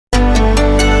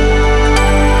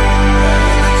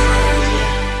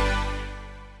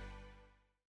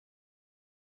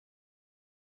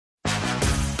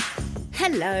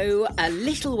Hello, a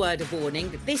little word of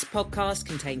warning that this podcast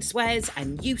contains swears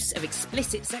and use of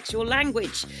explicit sexual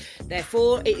language.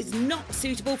 Therefore, it is not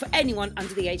suitable for anyone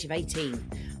under the age of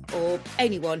 18 or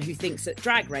anyone who thinks that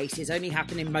drag races only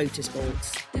happen in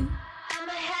motorsports. I'm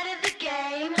ahead of the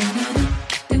game.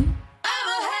 I'm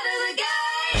ahead of the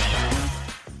game.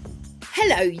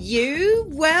 Hello, you.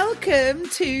 Welcome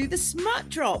to the Smut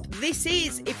Drop. This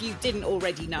is, if you didn't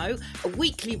already know, a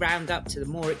weekly roundup to the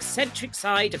more eccentric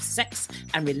side of sex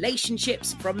and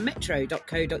relationships from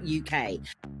metro.co.uk.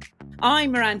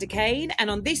 I'm Miranda Kane, and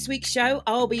on this week's show,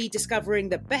 I'll be discovering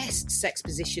the best sex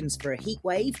positions for a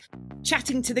heatwave,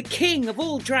 chatting to the king of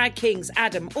all drag kings,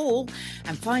 Adam All,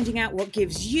 and finding out what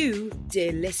gives you,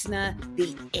 dear listener,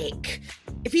 the ick.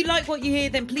 If you like what you hear,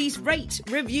 then please rate,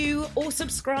 review, or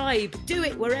subscribe. Do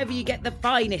it wherever you get the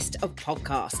finest of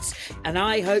podcasts. And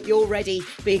I hope you're ready,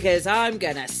 because I'm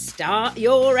gonna start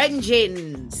your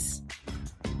engines.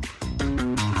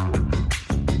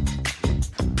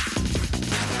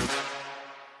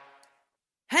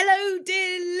 Hello,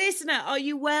 dear listener. Are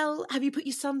you well? Have you put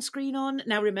your sunscreen on?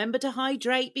 Now remember to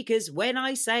hydrate, because when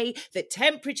I say that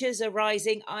temperatures are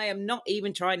rising, I am not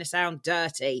even trying to sound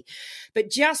dirty.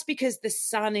 But just because the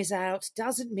sun is out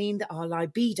doesn't mean that our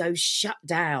libido's shut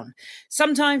down.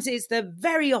 Sometimes it's the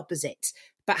very opposite.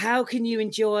 But how can you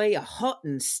enjoy a hot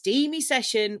and steamy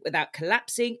session without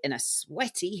collapsing in a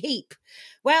sweaty heap?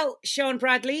 Well, Sean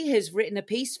Bradley has written a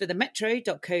piece for the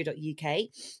metro.co.uk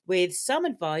with some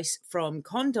advice from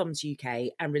Condoms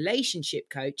UK and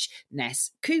relationship coach Ness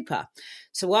Cooper.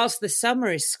 So whilst the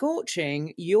summer is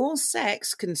scorching, your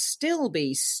sex can still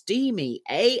be steamy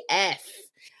AF.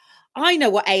 I know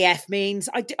what AF means.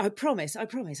 I promise. I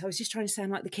was just trying to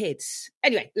sound like the kids.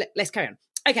 Anyway, let's carry on.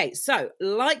 Okay, so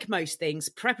like most things,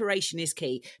 preparation is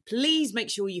key. Please make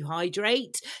sure you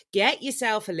hydrate, get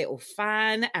yourself a little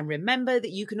fan, and remember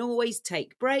that you can always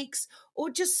take breaks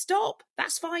or just stop.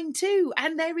 That's fine too.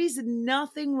 And there is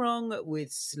nothing wrong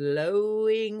with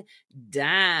slowing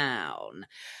down.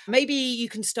 Maybe you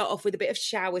can start off with a bit of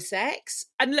shower sex.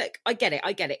 And look, I get it.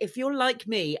 If you're like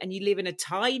me and you live in a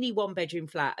tiny one-bedroom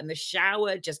flat and the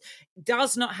shower just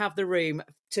does not have the room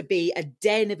to be a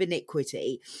den of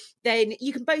iniquity, then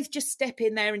you can both just step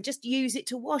in there and just use it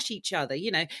to wash each other.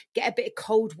 You know, get a bit of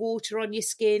cold water on your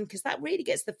skin, because that really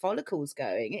gets the follicles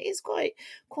going. It is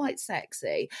quite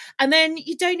sexy. And then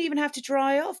you don't even have to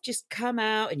dry off. Just come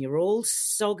out and you're all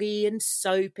soggy and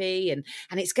soapy, and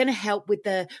it's going to help with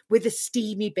the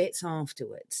steamy bits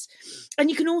afterwards. And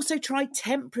you can also try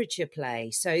temperature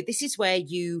play. So this is where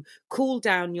you cool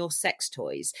down your sex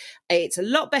toys. It's a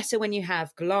lot better when you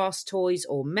have glass toys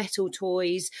or metal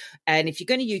toys. And if you're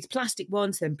going to use plastic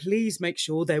ones, then please make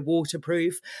sure they're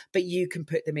waterproof, but you can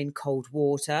put them in cold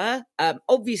water.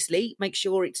 Obviously, make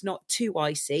sure it's not too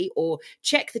icy, or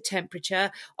check the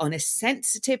temperature on a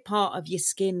sensitive part of your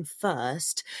skin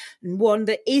first, and one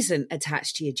that isn't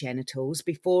attached to your genitals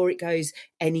before it goes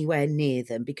anywhere near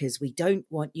them, because we don't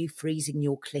want you freezing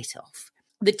your clit off.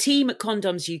 The team at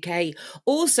Condoms UK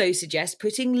also suggest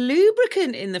putting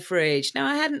lubricant in the fridge. Now,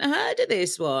 I hadn't heard of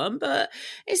this one, but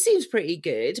it seems pretty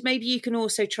good. Maybe you can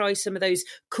also try some of those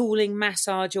cooling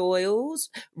massage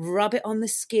oils, rub it on the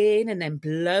skin and then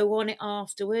blow on it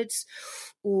afterwards.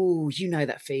 Ooh, you know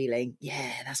that feeling.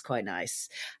 Yeah, that's quite nice.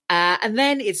 And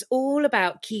then it's all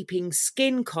about keeping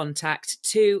skin contact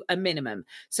to a minimum.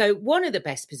 So one of the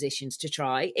best positions to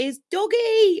try is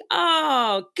doggy.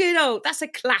 Oh, good old, that's a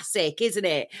classic, isn't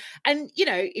it? And, you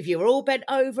know, if you're all bent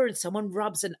over and someone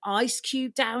rubs an ice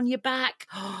cube down your back,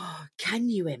 oh, can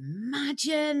you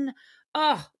imagine?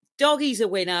 Oh, doggy's a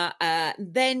winner.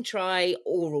 Then try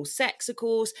oral sex, of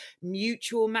course,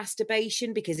 mutual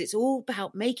masturbation, because it's all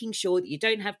about making sure that you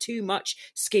don't have too much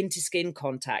skin-to-skin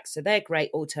contact. So they're great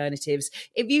alternatives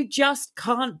if you just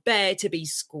can't bear to be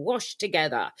squashed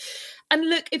together. And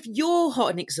look, if you're hot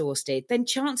and exhausted, then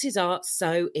chances are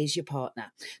so is your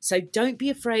partner. So don't be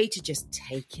afraid to just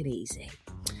take it easy.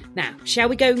 Now, shall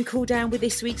we go and cool down with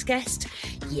this week's guest?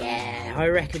 Yeah, I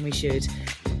reckon we should.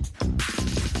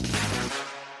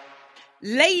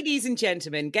 Ladies and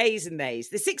gentlemen, gays and theys,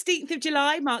 the 16th of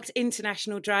July marked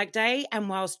International Drag Day, and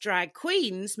whilst drag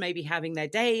queens may be having their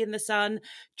day in the sun,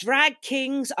 drag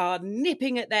kings are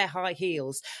nipping at their high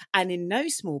heels, and in no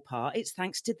small part it's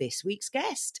thanks to this week's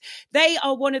guest. They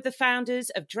are one of the founders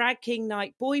of Drag King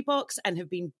Night Boy Box and have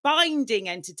been binding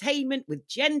entertainment with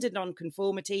gender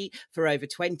nonconformity for over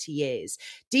 20 years.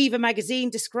 Diva magazine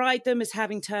described them as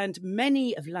having turned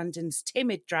many of London's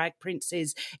timid drag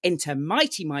princes into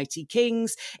mighty, mighty kings.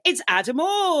 It's Adam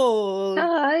All.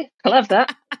 Hi, I love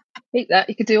that. Eat that.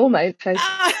 You could do all my intros.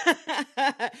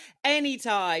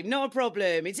 Anytime, not a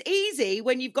problem. It's easy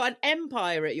when you've got an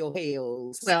empire at your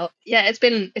heels. Well, yeah, it's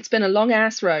been a long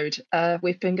ass road.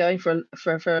 We've been going for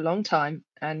a long time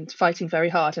and fighting very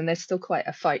hard, and there's still quite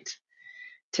a fight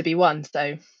to be won.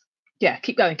 So, yeah,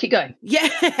 keep going.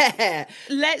 Yeah.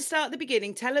 Let's start at the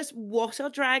beginning. Tell us, what are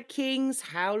drag kings?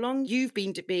 How long you've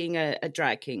been being a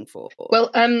drag king for? Well,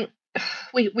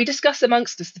 we discuss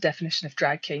amongst us the definition of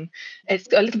drag king. It's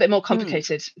a little bit more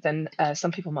complicated than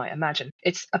some people might imagine.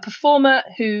 It's a performer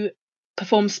who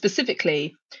performs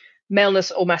specifically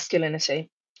maleness or masculinity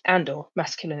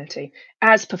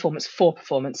as performance for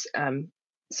performance.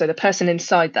 So the person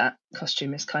inside that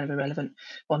costume is kind of irrelevant.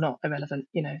 Well, not irrelevant,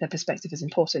 their perspective is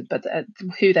important, but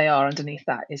who they are underneath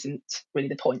that isn't really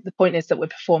the point. The point is that we're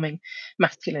performing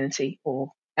masculinity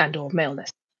or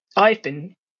maleness. I've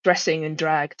been dressing in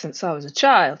drag since I was a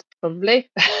child, probably.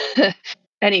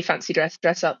 Any fancy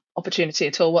dress up opportunity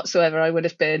at all whatsoever, I would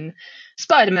have been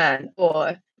Spider-Man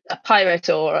or a pirate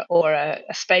or a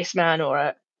spaceman or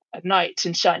a knight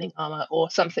in shining armor or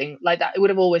something like that. It would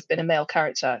have always been a male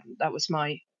character. That was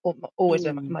always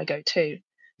my go-to.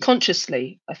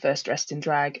 Consciously, I first dressed in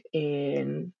drag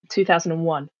in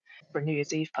 2001 for a New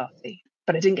Year's Eve party,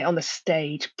 but I didn't get on the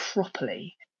stage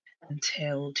properly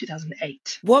until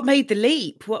 2008. What made the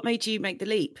leap? What made you make the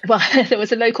leap? Well, there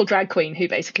was a local drag queen who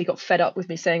basically got fed up with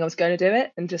me saying I was going to do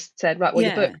it and just said, right, well,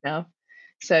 you're booked now.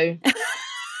 So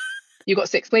you got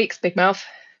 6 weeks, big mouth,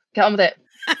 get on with it.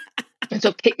 And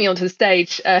sort of kicked me onto the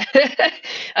stage, and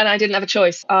I didn't have a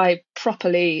choice. I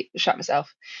properly shat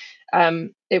myself.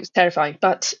 It was terrifying,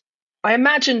 but I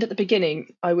imagined at the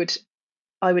beginning I would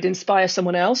inspire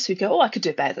someone else who'd go, oh, I could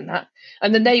do it better than that,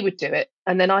 and then they would do it,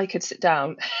 and then I could sit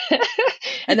down.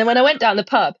 And then when I went down the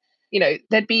pub,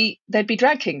 there'd be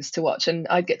drag kings to watch, and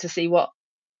I'd get to see what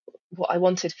I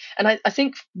wanted. And I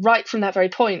think right from that very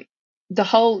point, the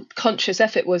whole conscious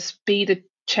effort was be the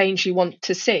change you want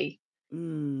to see.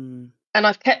 And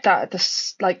I've kept that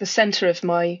at the center of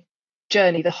my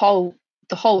journey the whole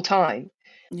time.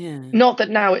 Yeah. Not that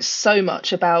now it's so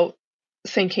much about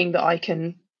thinking that I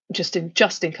can just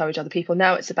encourage other people.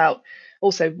 Now it's about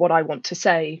also what I want to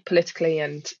say politically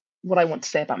and what I want to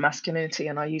say about masculinity,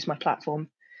 and I use my platform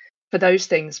for those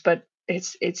things. But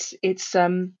it's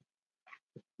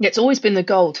always been the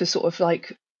goal to sort of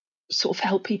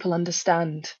help people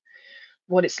understand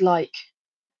what it's like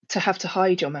to have to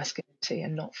hide your masculinity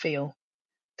and not feel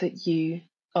that you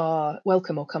are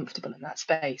welcome or comfortable in that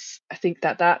space. I think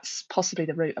that that's possibly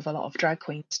the root of a lot of drag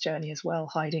queens' journey as well,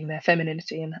 hiding their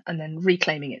femininity and then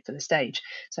reclaiming it for the stage.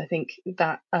 So I think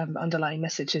that underlying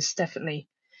message is definitely,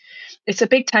 it's a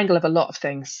big tangle of a lot of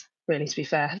things, really, to be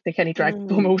fair. I think any drag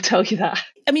performer will tell you that.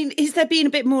 I mean, has there been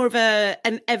a bit more of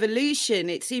an evolution?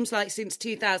 It seems like since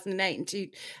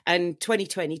 2008 and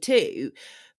 2022,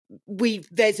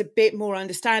 there's a bit more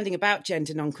understanding about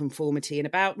gender nonconformity and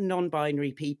about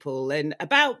non-binary people and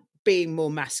about being more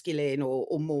masculine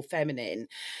or more feminine.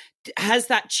 Has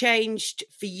that changed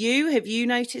for you? Have you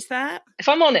noticed that? If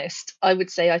I'm honest, I would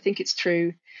say I think it's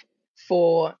true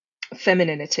for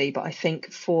femininity, but I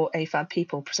think for AFAB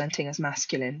people presenting as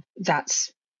masculine,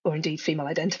 or indeed female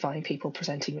identifying people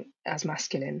presenting as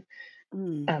masculine,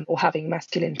 or having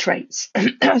masculine traits,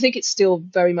 I think it's still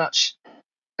very much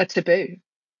a taboo.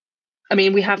 I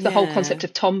mean, we have the whole concept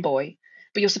of tomboy,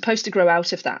 but you're supposed to grow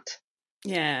out of that.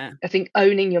 Yeah. I think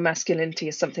owning your masculinity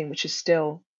is something which is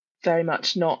still very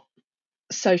much not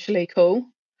socially cool.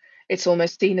 It's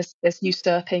almost seen as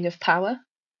usurping of power,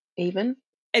 even.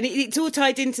 And it's all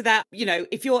tied into that,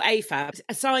 if you're AFAB,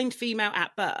 assigned female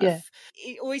at birth,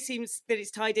 it always seems that it's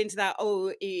tied into that,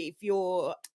 if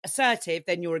you're assertive,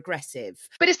 then you're aggressive.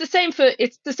 But it's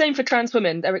the same for trans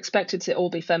women. They're expected to all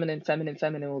be feminine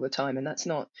all the time, and that's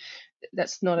not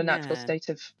a natural state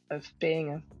of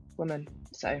being a woman.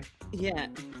 So yeah,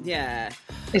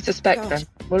 it's a spectrum. Gosh.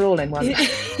 We're all in one.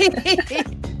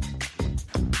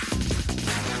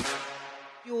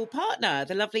 Your partner,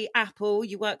 the lovely Apple,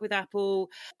 you work with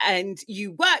Apple, and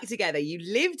you work together, you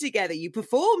live together, you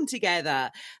perform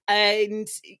together, and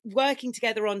working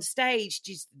together on stage,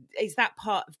 is that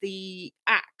part of the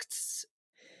acts?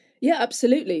 Yeah,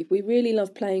 absolutely. We really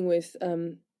love playing with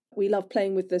the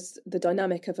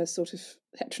dynamic of a sort of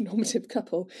heteronormative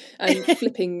couple and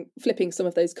flipping some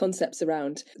of those concepts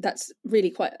around. That's really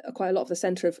quite a lot of the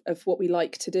centre of what we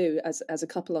like to do as a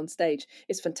couple on stage.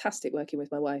 It's fantastic working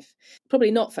with my wife.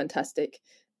 Probably not fantastic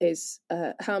is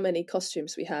how many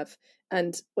costumes we have.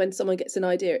 And when someone gets an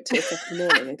idea at 2 o'clock in the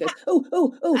morning and goes,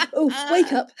 oh,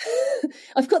 wake up.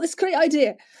 I've got this great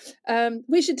idea.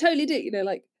 We should totally do,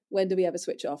 When do we ever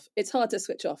switch off? It's hard to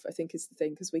switch off, I think, is the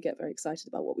thing, because we get very excited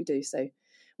about what we do. So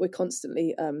we're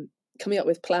constantly coming up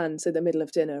with plans in the middle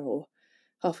of dinner or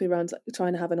halfway around, like,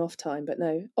 trying to have an off time. But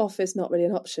no, off is not really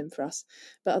an option for us.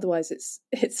 But otherwise,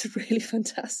 it's really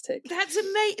fantastic. That's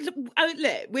amazing. Oh,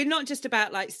 look, we're not just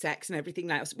about like sex and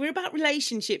everything else. We're about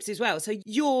relationships as well. So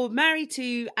you're married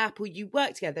to Apple, you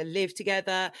work together, live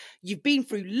together. You've been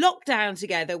through lockdown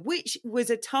together, which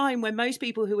was a time when most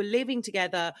people who were living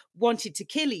together wanted to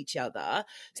kill each other.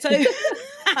 So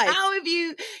how have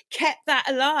you kept that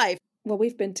alive? Well,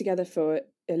 we've been together for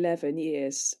 11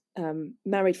 years,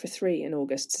 married for 3 in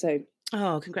August. So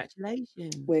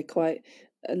congratulations. We're quite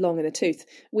long in the tooth.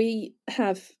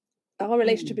 Our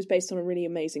relationship is based on a really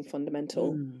amazing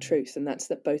fundamental truth, and that's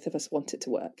that both of us want it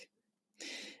to work.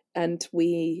 And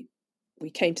we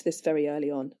came to this very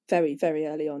early on, very, very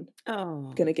early on.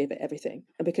 Oh. Going to give it everything.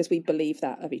 And because we believe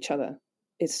that of each other,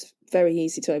 it's very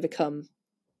easy to overcome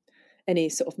any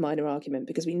sort of minor argument,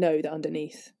 because we know that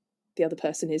underneath the other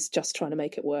person is just trying to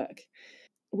make it work.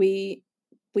 We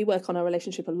work on our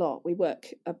relationship a lot. We work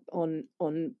on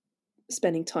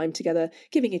spending time together,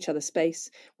 giving each other space.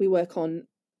 We work on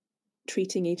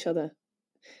treating each other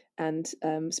and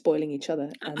spoiling each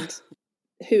other, and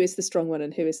who is the strong one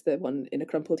and who is the one in a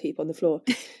crumpled heap on the floor.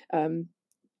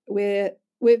 We're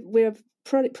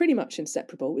pretty much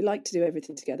inseparable. We like to do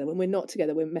everything together. When we're not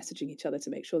together, we're messaging each other to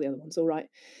make sure the other one's all right,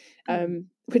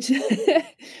 which is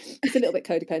a little bit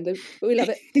codependent, but we love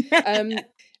it.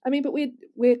 But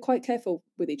we're quite careful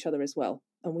with each other as well,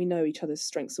 and we know each other's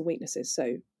strengths and weaknesses.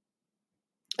 So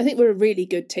I think we're a really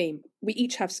good team. We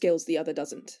each have skills the other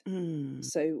doesn't.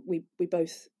 So we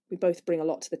both bring a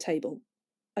lot to the table.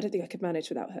 I don't think I could manage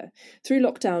without her. Through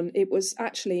lockdown, it was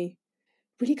actually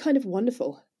really kind of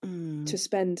wonderful to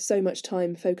spend so much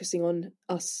time focusing on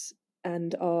us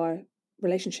and our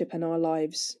relationship and our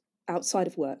lives outside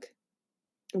of work.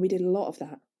 And we did a lot of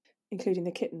that, including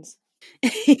the kittens,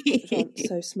 which aren't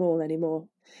so small anymore.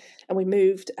 And we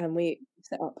moved and we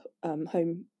set up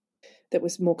home that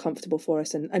was more comfortable for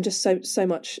us, and just so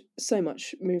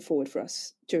much move forward for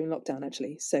us during lockdown,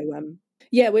 actually. So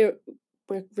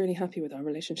we're really happy with our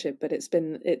relationship, but it's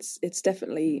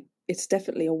definitely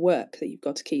a work that you've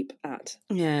got to keep at.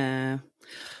 Yeah.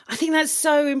 I think that's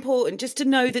so important, just to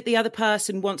know that the other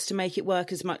person wants to make it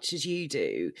work as much as you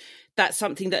do. That's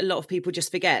something that a lot of people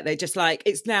just forget. They're just like,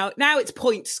 it's now it's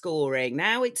point scoring.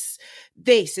 Now it's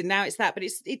this and now it's that. But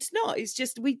it's not. It's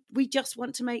just we just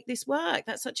want to make this work.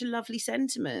 That's such a lovely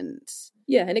sentiment.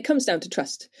 Yeah, and it comes down to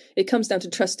trust. It comes down to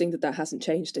trusting that hasn't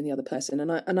changed in the other person.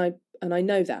 And I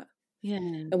know that. Yeah.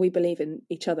 And we believe in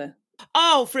each other.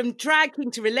 Oh, from drag king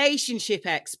to relationship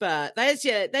expert. There's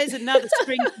another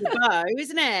string to the bow,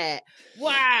 isn't it?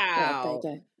 Wow. Yeah, there you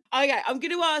go. Okay, I'm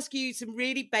going to ask you some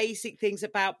really basic things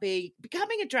about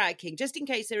becoming a drag king, just in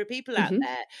case there are people out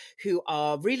there who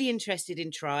are really interested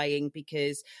in trying,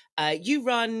 because you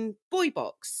run Boy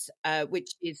Box,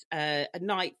 which is a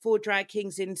night for drag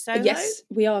kings in Soho. Yes,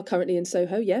 we are currently in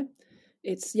Soho, yeah.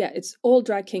 It's all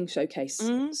Drag King Showcase.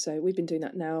 So we've been doing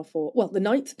that now the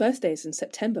 9th birthday is in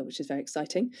September, which is very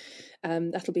exciting.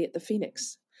 That'll be at the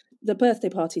Phoenix. The birthday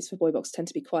parties for Boy Box tend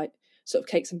to be quite sort of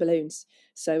cakes and balloons.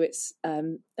 So it's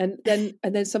and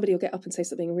then somebody will get up and say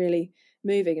something really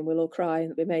moving and we'll all cry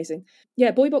and it'll be amazing. Yeah,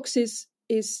 Boy Box is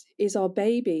our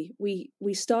baby.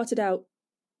 We started out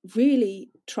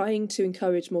really trying to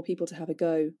encourage more people to have a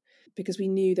go, because we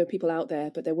knew there were people out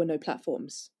there, but there were no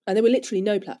platforms. And there were literally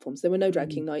no platforms. There were no Drag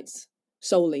King nights,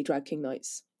 solely Drag King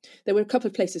nights. There were a couple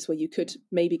of places where you could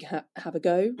maybe have a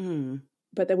go,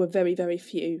 but there were very, very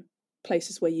few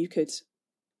places where you could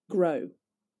grow.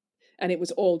 And it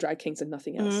was all Drag Kings and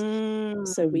nothing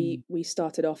else. So we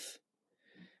started off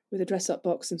with a dress-up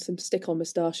box and some stick-on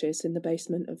moustaches in the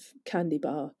basement of Candy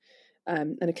Bar,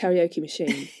 and a karaoke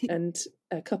machine, and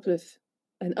a couple of,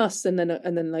 and us, and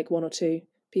then like one or two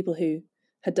people who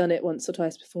had done it once or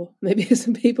twice before, maybe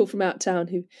some people from out town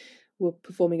who were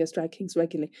performing as drag kings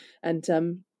regularly, and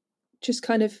just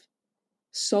kind of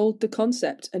sold the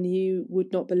concept, and you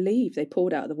would not believe they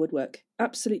poured out of the woodwork,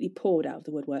 absolutely poured out of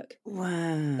the woodwork. Wow.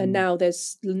 And now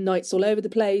there's nights all over the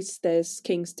place, there's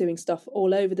kings doing stuff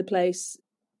all over the place.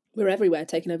 We're everywhere,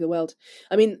 taking over the world.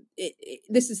 I mean,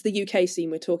 this is the UK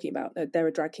scene we're talking about. There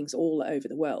are drag kings all over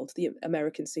the world. The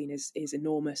American scene is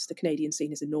enormous. The Canadian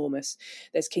scene is enormous.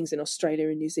 There's kings in Australia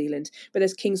and New Zealand, but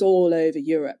there's kings all over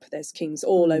Europe. There's kings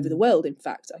all over the world. In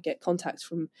fact, I get contacts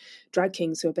from drag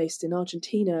kings who are based in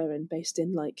Argentina and based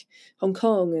in like Hong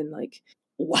Kong, and like,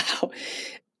 wow,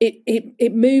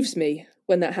 it moves me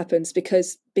when that happens,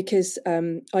 because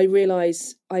I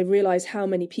realize how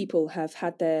many people have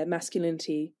had their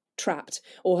masculinity trapped,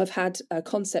 or have had a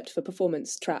concept for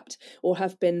performance trapped, or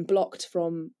have been blocked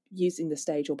from using the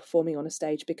stage or performing on a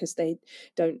stage because their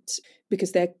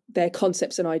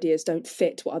concepts and ideas don't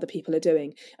fit what other people are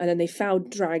doing, and then they found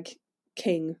drag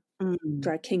kinging,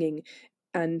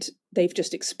 and they've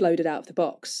just exploded out of the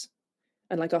box,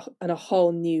 and a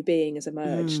whole new being has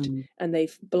emerged, and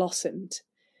they've blossomed,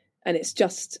 and it's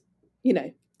just,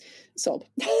 sob.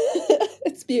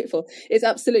 It's beautiful. It's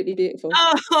absolutely beautiful.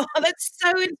 Oh, that's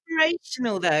so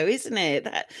inspirational, though, isn't it?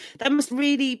 That must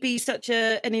really be such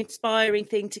an inspiring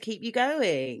thing to keep you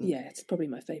going. Yeah, it's probably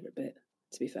my favourite bit,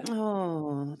 to be fair.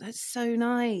 Oh, that's so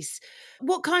nice.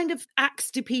 What kind of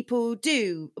acts do people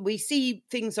do? We see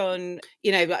things on,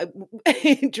 like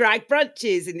drag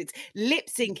brunches, and it's lip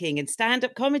syncing and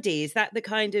stand-up comedy. Is that the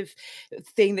kind of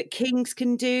thing that kings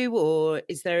can do, or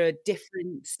is there a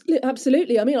difference?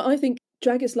 Absolutely. I mean, I think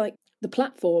drag is like the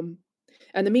platform,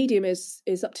 and the medium is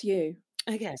up to you.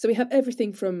 Okay. So we have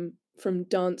everything from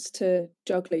dance to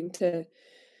juggling to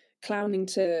clowning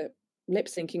to lip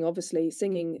syncing, obviously,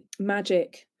 singing,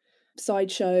 magic,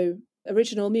 sideshow,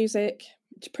 original music,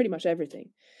 pretty much everything.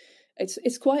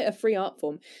 It's quite a free art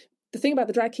form. The thing about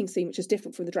the drag king scene, which is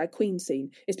different from the drag queen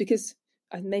scene, is because,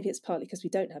 and maybe it's partly because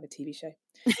we don't have a TV show,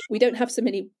 we don't have so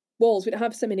many walls, we don't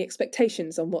have so many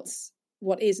expectations on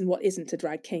what is and what isn't a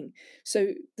drag king. So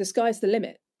the sky's the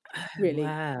limit, really.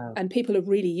 Wow. And people are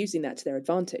really using that to their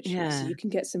advantage. Yeah. So you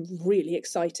can get some really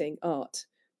exciting art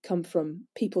come from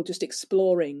people just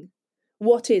exploring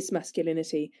what is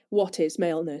masculinity, what is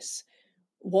maleness,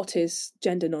 what is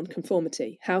gender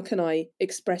nonconformity, how can I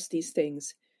express these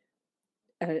things,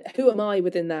 and who am I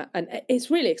within that? And it's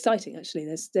really exciting, actually.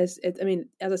 There's I mean,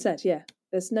 as I said, yeah,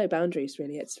 there's no boundaries,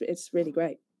 really. It's really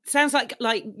great. Sounds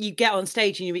like you get on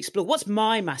stage and you explore, what's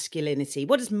my masculinity?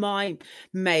 What does my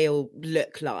male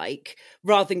look like?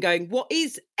 Rather than going, what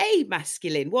is a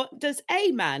masculine? What does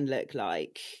a man look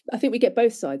like? I think we get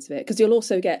both sides of it, because you'll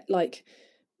also get like,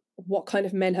 what kind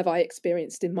of men have I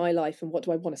experienced in my life, and what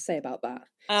do I want to say about that?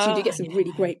 So you do get some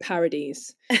really great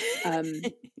parodies.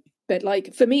 But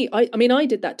like for me, I mean, I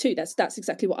did that too. That's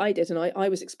exactly what I did. And I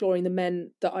was exploring the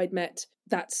men that I'd met.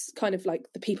 That's kind of like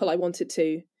the people I wanted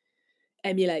to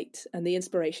emulate, and the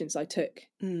inspirations I took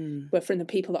were from the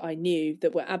people that I knew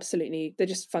that were they're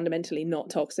just fundamentally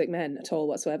not toxic men at all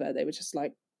whatsoever. They were just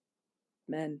like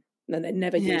men, and they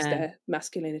never used their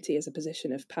masculinity as a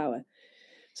position of power.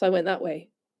 So I went that way.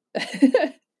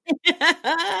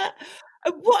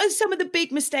 What are some of the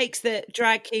big mistakes that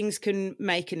drag kings can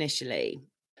make initially?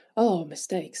 Oh,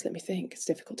 mistakes. Let me think. It's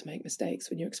difficult to make mistakes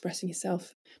when you're expressing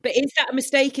yourself. But is that a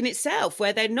mistake in itself,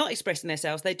 where they're not expressing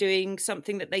themselves? They're doing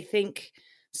something that they think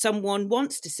someone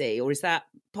wants to see, or is that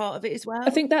part of it as well? I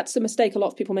think that's a mistake a lot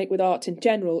of people make with art in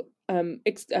general.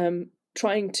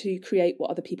 Trying to create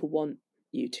what other people want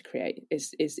you to create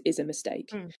is a mistake.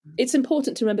 It's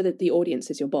important to remember that the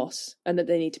audience is your boss, and that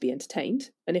they need to be entertained.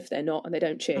 And if they're not, and they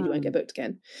don't cheer, you won't get booked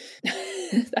again.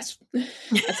 that's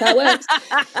how it works.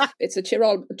 It's a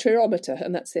cheerometer,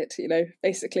 and that's it,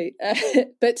 basically.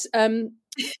 But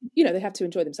they have to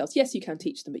enjoy themselves. Yes, you can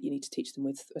teach them, but you need to teach them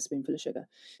with a spoonful of sugar.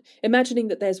 Imagining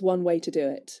that there's one way to do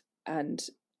it, and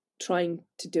trying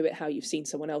to do it how you've seen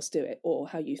someone else do it, or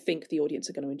how you think the audience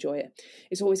are going to enjoy it,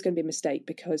 is always going to be a mistake,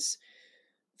 because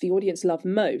the audience love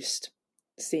most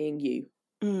seeing you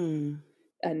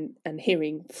and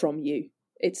hearing from you.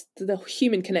 It's the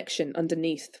human connection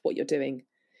underneath what you're doing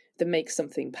that makes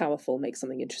something powerful, makes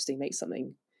something interesting, makes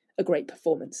something a great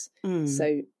performance.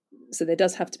 So there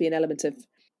does have to be an element of,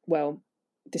 well,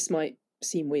 this might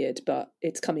seem weird, but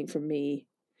it's coming from me.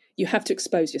 You have to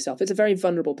expose yourself. It's a very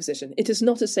vulnerable position. It is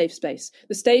not a safe space.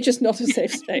 The stage is not a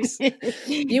safe space.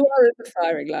 You are in the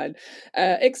firing line.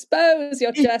 Expose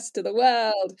your chest to the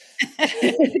world.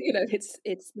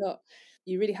 It's not.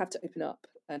 You really have to open up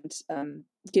and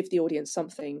give the audience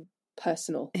something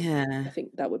personal. Yeah, I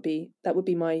think that would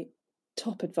be my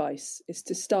top advice, is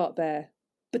to start there,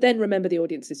 but then remember the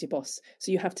audience is your boss.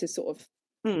 So you have to sort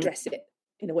of dress it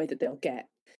in a way that they'll get.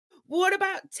 What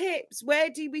about tips? Where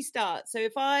do we start? So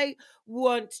if I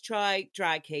want to try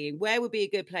drag king, where would be a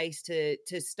good place to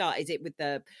start? Is it with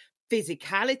the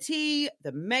physicality,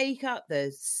 the makeup,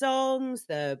 the songs,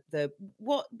 the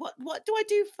what do I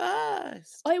do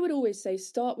first? I would always say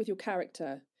start with your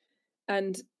character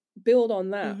and build on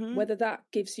that, whether that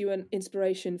gives you an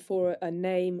inspiration for a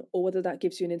name, or whether that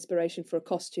gives you an inspiration for a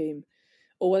costume,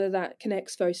 or whether that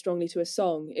connects very strongly to a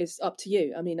song, is up to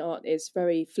you. I mean, art is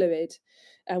very fluid,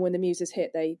 and when the muses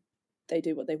hit, they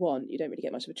do what they want. You don't really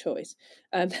get much of a choice.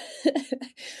 What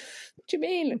do you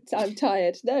mean? I'm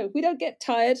tired. No, we don't get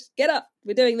tired. Get up.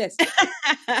 We're doing this.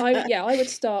 I would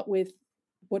start with,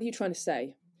 what are you trying to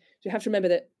say? you have to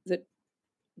remember that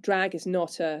drag is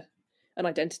not an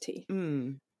identity.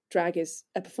 Drag is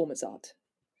a performance art.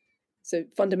 So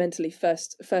fundamentally,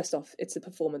 first off, it's a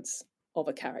performance of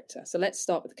a character. So let's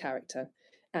start with the character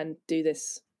and do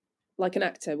this like an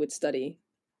actor would study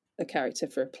a character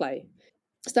for a play.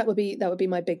 So that would be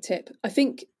my big tip. I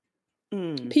think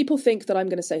people think that I'm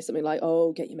going to say something like,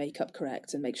 "Oh, get your makeup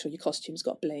correct and make sure your costume's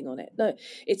got bling on it." No,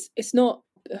 it's not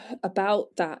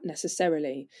about that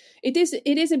necessarily. It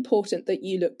is important that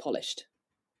you look polished,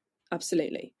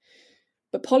 absolutely,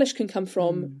 but polish can come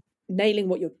from nailing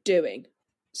what you're doing.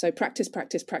 So practice.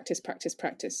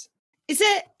 Is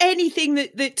there anything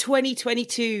that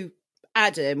 2022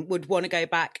 Adam would want to go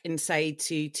back and say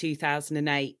to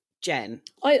 2008 Jen?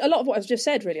 A lot of what I've just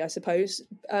said, really, I suppose.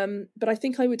 But I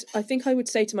think I would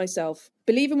say to myself,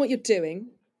 believe in what you're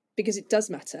doing because it does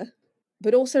matter,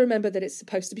 but also remember that it's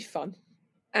supposed to be fun,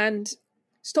 and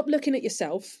stop looking at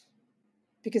yourself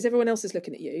because everyone else is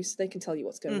looking at you, so they can tell you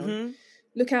what's going on.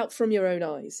 Look out from your own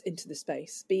eyes into the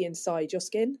space. Be inside your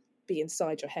skin. Be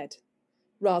inside your head,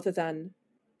 rather than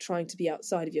trying to be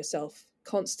outside of yourself,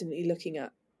 constantly looking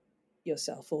at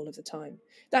yourself all of the time.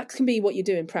 That can be what you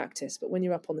do in practice, but when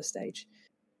you're up on the stage,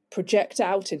 project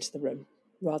out into the room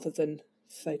rather than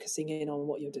focusing in on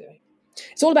what you're doing.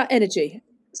 It's all about energy.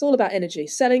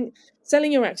 Selling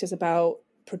your act is about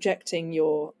projecting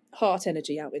your heart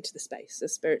energy out into the space,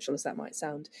 as spiritual as that might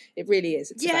sound. It really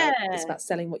is. It's about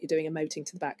selling what you're doing, emoting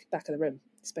to the back of the room.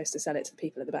 You're supposed to sell it to the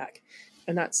people at the back.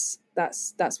 And that's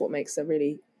what makes a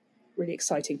really, really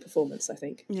exciting performance, I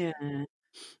think. Yeah.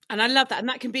 And I love that. And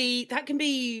that can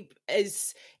be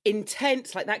as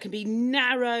intense, like that can be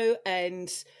narrow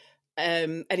and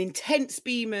an intense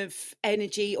beam of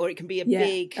energy, or it can be a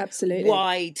big, absolutely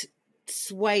wide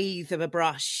swathe of a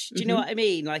brush. Do you know what I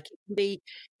mean? Like it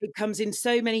comes in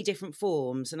so many different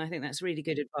forms, and I think that's really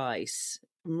good advice.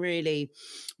 Really,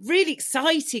 really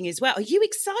exciting as well. Are you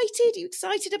excited? Are you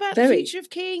excited about the future of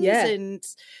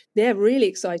Kings? Yeah, really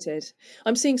excited.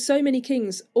 I'm seeing so many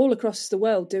Kings all across the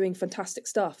world doing fantastic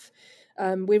stuff.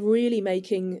 We're really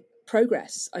making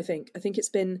progress. I think it's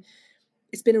been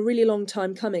a really long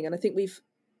time coming, and I think we've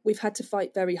had to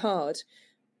fight very hard.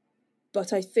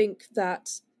 But I think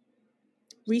that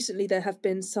recently there have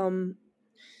been some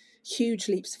huge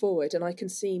leaps forward, and I can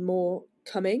see more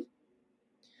coming.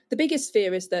 The biggest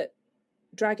fear is that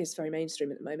drag is very mainstream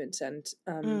at the moment, and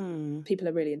people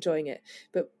are really enjoying it.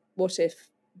 But what if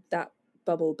that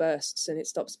bubble bursts and it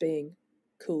stops being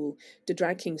cool? Do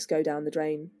drag kings go down the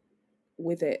drain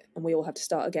with it and we all have to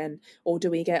start again? Or do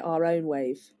we get our own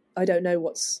wave? I don't know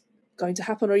what's going to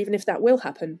happen, or even if that will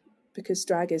happen, because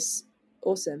drag is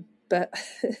awesome. But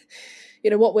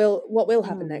what will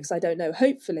happen next, I don't know.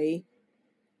 Hopefully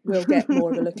we'll get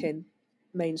more of a look in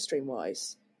mainstream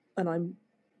wise, and I'm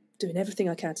doing everything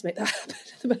I can to make that happen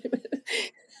at the moment.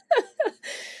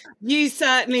 You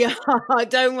certainly are.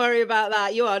 Don't worry about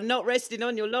that. You are not resting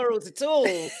on your laurels at all.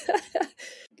 A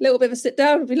little bit of a sit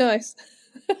down would be nice.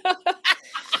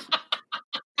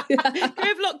 Can we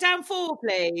have lockdown 4,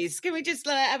 please? Can we just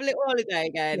have a little holiday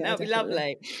again? Yeah, that would be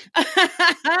lovely.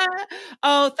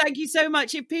 Oh, thank you so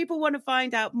much. If people want to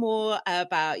find out more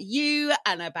about you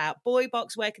and about Boy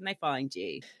Box, where can they find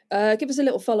you? Give us a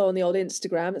little follow on the old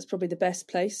Instagram. That's probably the best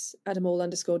place,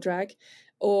 @adamall_drag.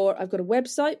 Or I've got a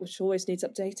website, which always needs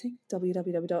updating,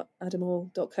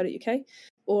 www.adamall.co.uk.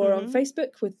 Or on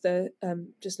Facebook with the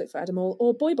just look for Adam All,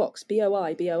 or Boybox,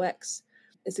 BOIBOX.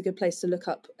 It's a good place to look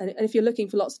up. And if you're looking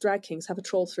for lots of drag kings, have a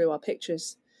trawl through our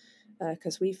pictures,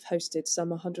 because we've hosted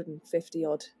some 150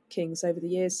 odd kings over the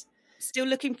years. Still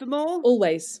looking for more?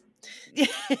 Always.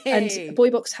 And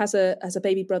Boybox has a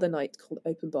baby brother night called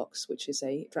Open Box, which is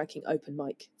a drag king open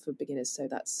mic for beginners. So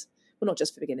that's, well, not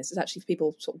just for beginners, it's actually for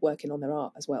people sort of working on their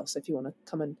art as well. So if you want to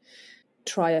come and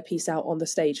try a piece out on the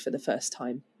stage for the first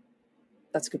time,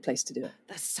 that's a good place to do it.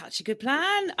 That's such a good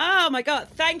plan. Oh my God.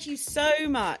 Thank you so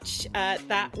much.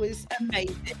 That was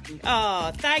amazing.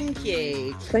 Oh, thank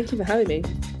you. Thank you for having me.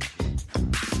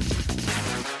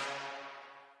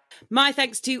 My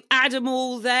thanks to Adam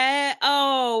All there.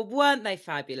 Oh, weren't they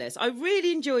fabulous? I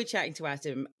really enjoyed chatting to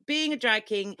Adam. Being a drag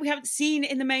king, we haven't seen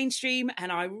it in the mainstream,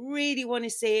 and I really want to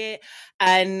see it.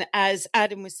 And as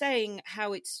Adam was saying,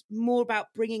 how it's more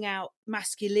about bringing out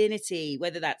masculinity,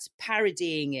 whether that's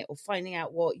parodying it or finding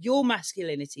out what your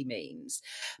masculinity means.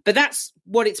 But that's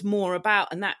what it's more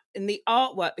about, and the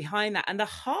artwork behind that, and the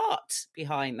heart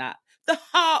behind that, the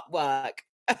heart work,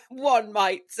 one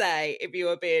might say, if you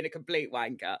were being a complete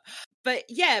wanker. But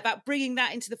yeah, about bringing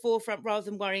that into the forefront rather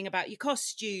than worrying about your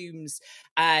costumes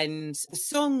and the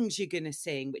songs you're going to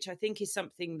sing, which I think is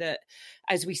something that,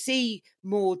 as we see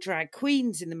more drag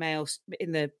queens in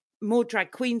the more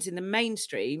drag queens in the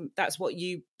mainstream, that's what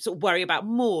you sort of worry about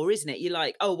more, isn't it? You're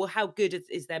like, oh, well, how good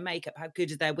is their makeup? How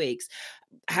good are their wigs?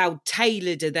 How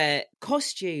tailored are their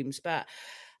costumes? But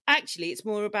actually, it's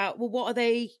more about, well,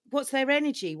 what's their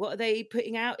energy? What are they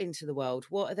putting out into the world?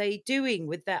 What are they doing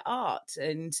with their art?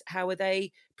 And how are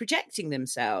they projecting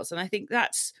themselves? And I think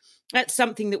that's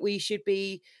something that we should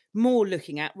be more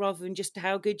looking at, rather than just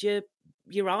how good your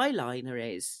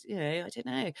eyeliner is. I don't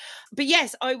know. But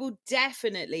yes, I will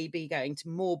definitely be going to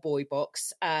more Boy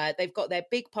Box. They've got their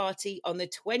big party on the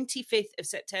 25th of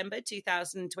September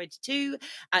 2022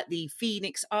 at the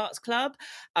Phoenix Arts Club.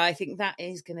 I think that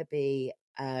is going to be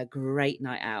a great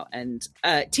night out. And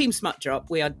Team Smut Drop,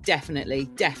 we are definitely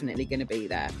going to be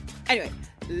there. Anyway,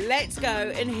 let's go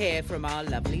and hear from our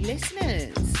lovely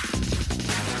listeners.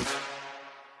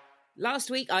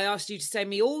 Last week, I asked you to send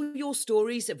me all your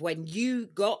stories of when you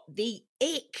got the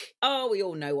ick. Oh, we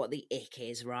all know what the ick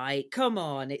is, right? Come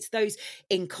on. It's those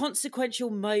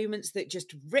inconsequential moments that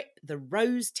just rip the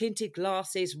rose-tinted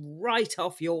glasses right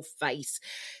off your face.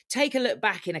 Take a look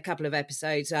back in a couple of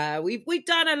episodes. We've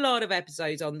done a lot of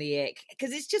episodes on the ick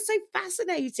because it's just so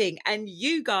fascinating, and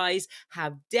you guys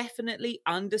have definitely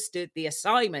understood the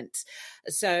assignment.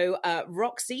 So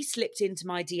Roxy slipped into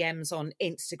my DMs on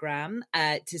Instagram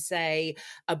to say,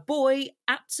 a boy,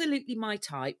 absolutely my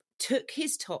type, took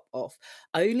his top off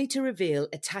only to reveal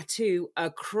a tattoo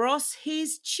across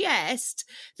his chest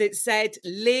that said,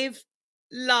 "Live,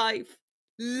 life,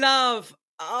 love."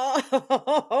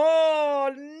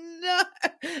 Oh, no.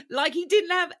 Like he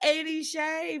didn't have any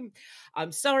shame.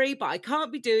 I'm sorry, but I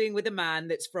can't be doing with a man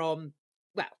that's from,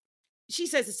 well, she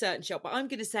says a certain shop, but I'm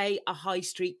going to say a high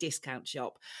street discount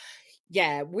shop.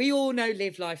 Yeah, we all know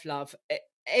Live, Life, Love.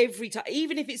 Every time,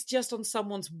 even if it's just on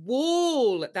someone's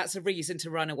wall, that's a reason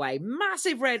to run away.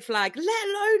 Massive red flag, let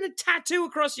alone a tattoo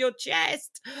across your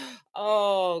chest.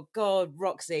 Oh God,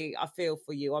 Roxy, I feel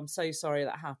for you. I'm so sorry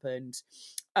that happened.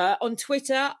 On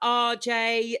Twitter,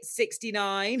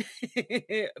 RJ69,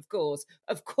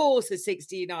 of course, a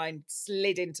 69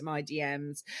 slid into my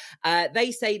DMs.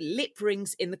 They say lip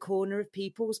rings in the corner of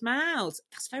people's mouths.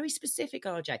 That's very specific,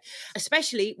 RJ,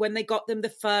 especially when they got them the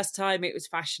first time it was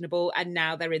fashionable, and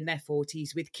now they're in their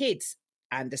 40s with kids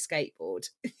and a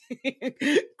skateboard.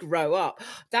 Grow up.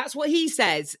 That's what he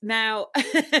says. Now,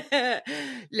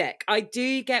 look, I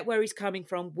do get where he's coming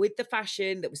from with the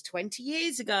fashion that was 20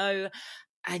 years ago.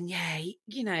 And yeah,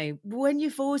 when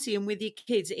you're 40 and with your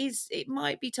kids, it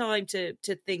might be time to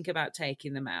think about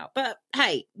taking them out. But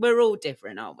hey, we're all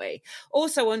different, aren't we?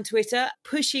 Also on Twitter,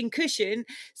 Pushing Cushion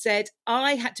said,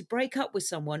 I had to break up with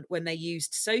someone when they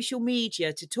used social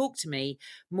media to talk to me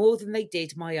more than they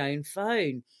did my own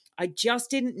phone. I just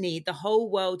didn't need the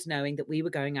whole world knowing that we were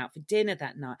going out for dinner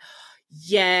that night.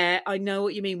 Yeah, I know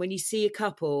what you mean. When you see a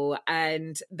couple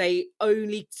and they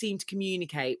only seem to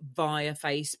communicate via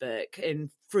Facebook and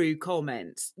through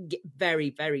comments, very,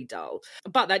 very dull.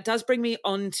 But that does bring me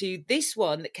on to this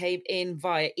one that came in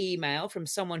via email from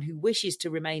someone who wishes to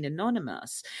remain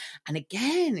anonymous. And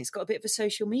again, it's got a bit of a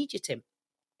social media tip.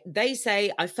 They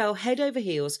say, I fell head over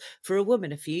heels for a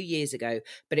woman a few years ago,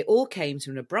 but it all came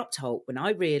to an abrupt halt when I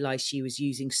realised she was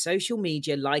using social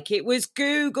media like it was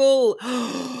Google.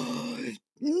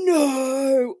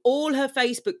 No! All her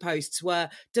Facebook posts were,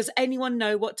 does anyone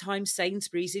know what time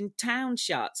Sainsbury's in town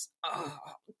shuts? Oh,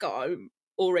 God, I'm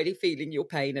already feeling your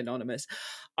pain, Anonymous.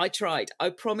 I tried. I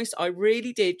promised I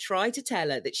really did try to tell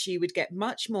her that she would get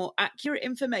much more accurate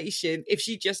information if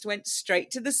she just went straight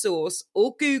to the source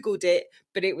or Googled it,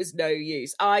 but it was no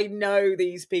use. I know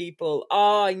these people.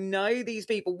 Why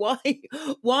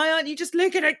aren't you just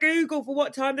looking at Google for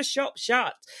what time the shop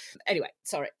shut? Anyway,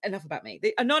 sorry, enough about me.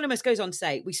 The Anonymous goes on to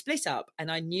say, we split up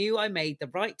and I knew I made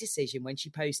the right decision when she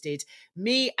posted,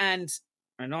 me and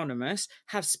Anonymous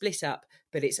have split up,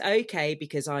 but it's okay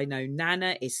because I know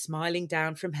Nana is smiling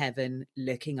down from heaven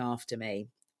looking after me.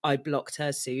 I blocked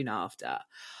her soon after.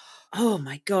 Oh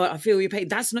my God, I feel your pain.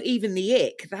 That's not even the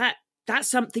ick. That's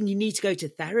something you need to go to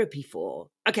therapy for.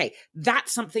 Okay,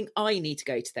 that's something I need to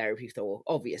go to therapy for,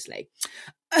 obviously.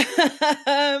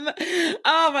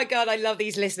 Oh my God, I love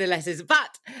these listener letters,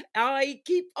 but I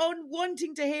keep on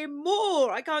wanting to hear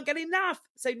more. I can't get enough.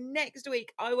 So next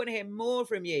week, I want to hear more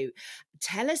from you.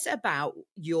 Tell us about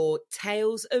your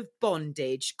tales of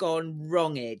bondage gone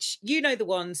wrongage. You know the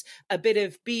ones, a bit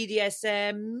of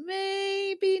BDSM,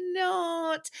 maybe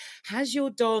not. Has your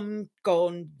dom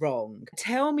gone wrong?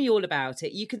 Tell me all about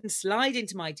it. You can slide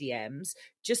into my DMs,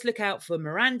 Just look out for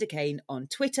Miranda Kane on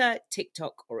Twitter,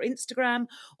 TikTok or Instagram,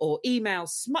 or email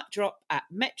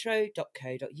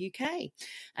smutdrop@metro.co.uk.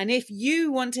 And if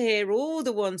you want to hear all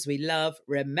the ones we love,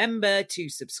 remember to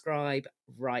subscribe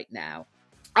right now.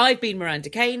 I've been Miranda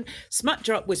Kane. Smut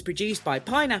Drop was produced by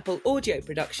Pineapple Audio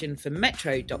Production for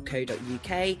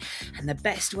metro.co.uk. And the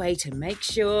best way to make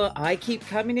sure I keep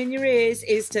coming in your ears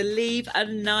is to leave a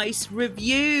nice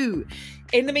review.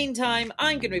 In the meantime,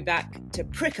 I'm going to be back to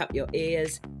prick up your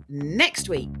ears next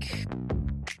week.